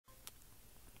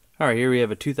Alright, here we have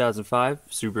a 2005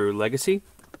 Subaru Legacy.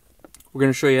 We're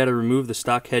going to show you how to remove the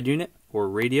stock head unit or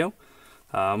radio.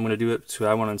 I'm going to do it so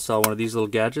I want to install one of these little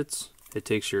gadgets. It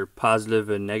takes your positive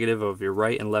and negative of your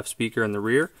right and left speaker in the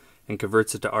rear and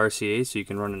converts it to RCA so you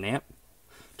can run an amp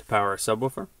to power a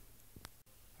subwoofer.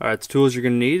 Alright, the tools you're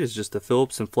going to need is just a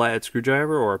Phillips and flathead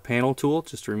screwdriver or a panel tool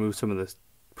just to remove some of the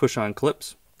push-on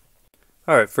clips.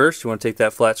 Alright, first you want to take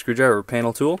that flat screwdriver or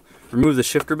panel tool, remove the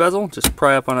shifter bezel, just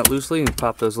pry up on it loosely and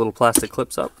pop those little plastic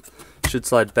clips up. It should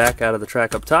slide back out of the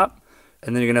track up top,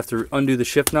 and then you're going to have to undo the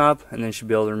shift knob and then you should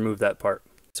be able to remove that part.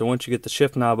 So once you get the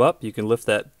shift knob up, you can lift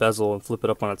that bezel and flip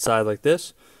it up on its side like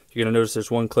this. You're going to notice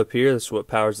there's one clip here, this is what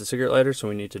powers the cigarette lighter, so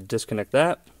we need to disconnect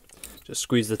that. Just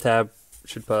squeeze the tab, it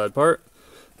should pull that apart.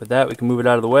 With that we can move it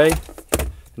out of the way.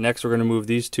 Next we're going to move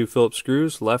these two Phillips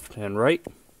screws, left and right.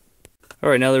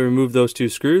 Alright, now that we remove those two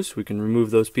screws, we can remove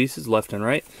those pieces left and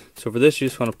right. So for this, you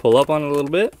just want to pull up on it a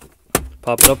little bit,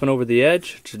 pop it up and over the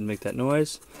edge, it should make that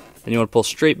noise. And you want to pull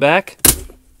straight back,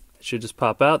 it should just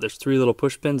pop out. There's three little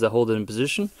push pins that hold it in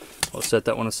position. We'll set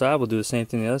that one aside, we'll do the same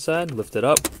thing on the other side, lift it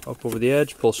up over the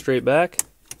edge, pull straight back.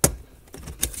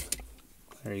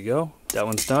 There you go, that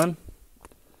one's done.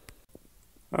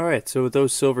 Alright, so with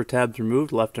those silver tabs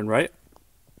removed, left and right,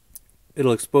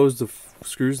 it'll expose the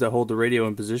screws that hold the radio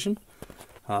in position.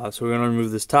 So we're going to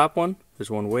remove this top one. There's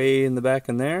one way in the back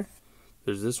in there.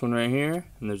 There's this one right here,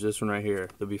 and there's this one right here.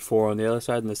 There'll be four on the other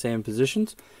side in the same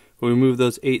positions. We'll remove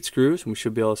those 8 screws, and we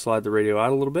should be able to slide the radio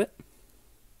out a little bit.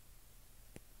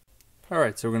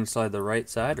 Alright, so we're going to slide the right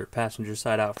side, or passenger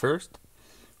side, out first.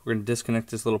 We're going to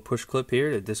disconnect this little push clip here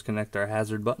to disconnect our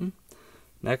hazard button.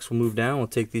 Next, we'll move down. We'll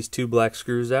take these 2 black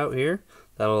screws out here.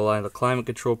 That'll allow the climate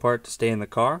control part to stay in the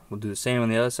car. We'll do the same on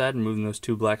the other side, removing those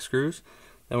 2 black screws.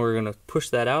 Then we're going to push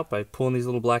that out by pulling these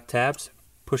little black tabs,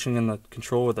 pushing in the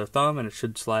control with our thumb, and it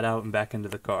should slide out and back into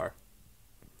the car.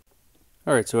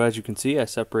 Alright, so as you can see, I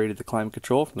separated the climate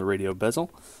control from the radio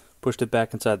bezel, pushed it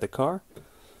back inside the car.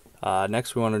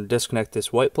 Next we want to disconnect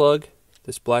this white plug,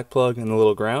 this black plug, and the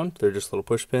little ground. They're just little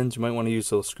push pins. You might want to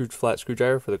use a little flat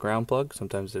screwdriver for the ground plug.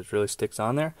 Sometimes it really sticks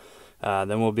on there.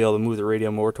 Then we'll be able to move the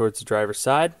radio more towards the driver's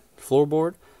side,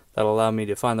 floorboard. That'll allow me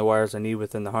to find the wires I need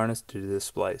within the harness to do this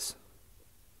splice.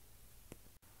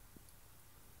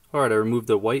 Alright, I removed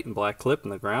the white and black clip in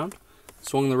the ground,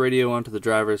 swung the radio onto the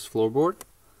driver's floorboard.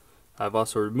 I've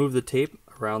also removed the tape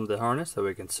around the harness so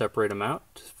we can separate them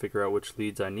out to figure out which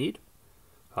leads I need.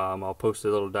 I'll post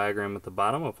a little diagram at the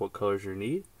bottom of what colors you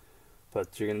need.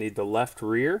 But you're going to need the left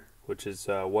rear, which is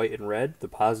white and red, the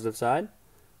positive side.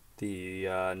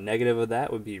 The negative of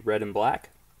that would be red and black.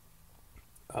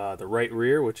 The right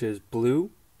rear, which is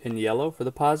blue and yellow for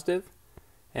the positive.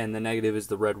 And the negative is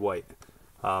the red-white.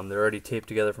 They're already taped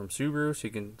together from Subaru, so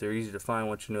they're easy to find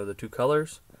once you know the 2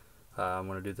 colors. I'm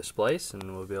going to do the splice,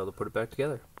 and we'll be able to put it back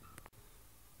together.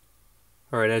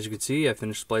 Alright, as you can see, I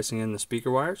finished splicing in the speaker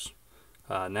wires.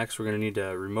 Next, we're going to need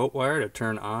a remote wire to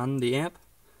turn on the amp.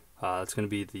 It's going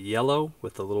to be the yellow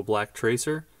with the little black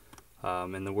tracer.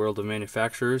 In the world of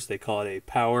manufacturers, they call it a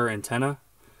power antenna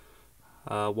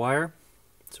wire.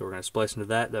 So we're going to splice into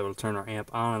that. That will turn our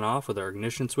amp on and off with our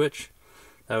ignition switch.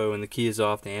 That way when the key is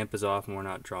off, the amp is off, and we're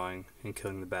not drawing and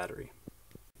killing the battery.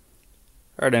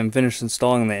 Alright, I'm finished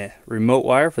installing the remote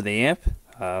wire for the amp.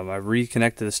 I've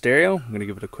reconnected the stereo. I'm going to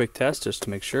give it a quick test just to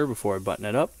make sure before I button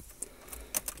it up.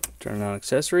 Turn on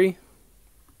accessory.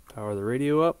 Power the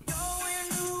radio up.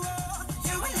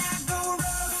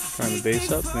 Turn the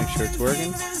bass up, make sure it's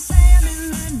working.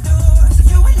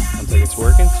 Sounds like it's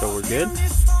working, so we're good.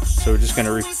 So we're just going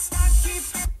to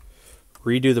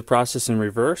redo the process in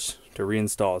reverse to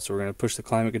reinstall. So we're going to push the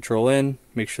climate control in,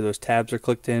 make sure those tabs are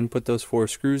clicked in, put those 4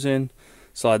 screws in,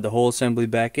 slide the whole assembly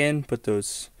back in, put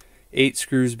those 8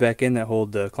 screws back in that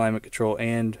hold the climate control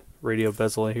and radio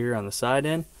bezel here on the side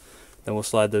in. Then we'll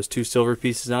slide those 2 silver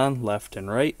pieces on, left and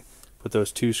right, put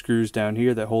those 2 screws down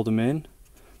here that hold them in.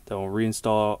 Then we'll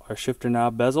reinstall our shifter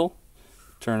knob bezel,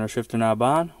 turn our shifter knob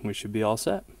on, and we should be all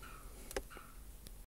set.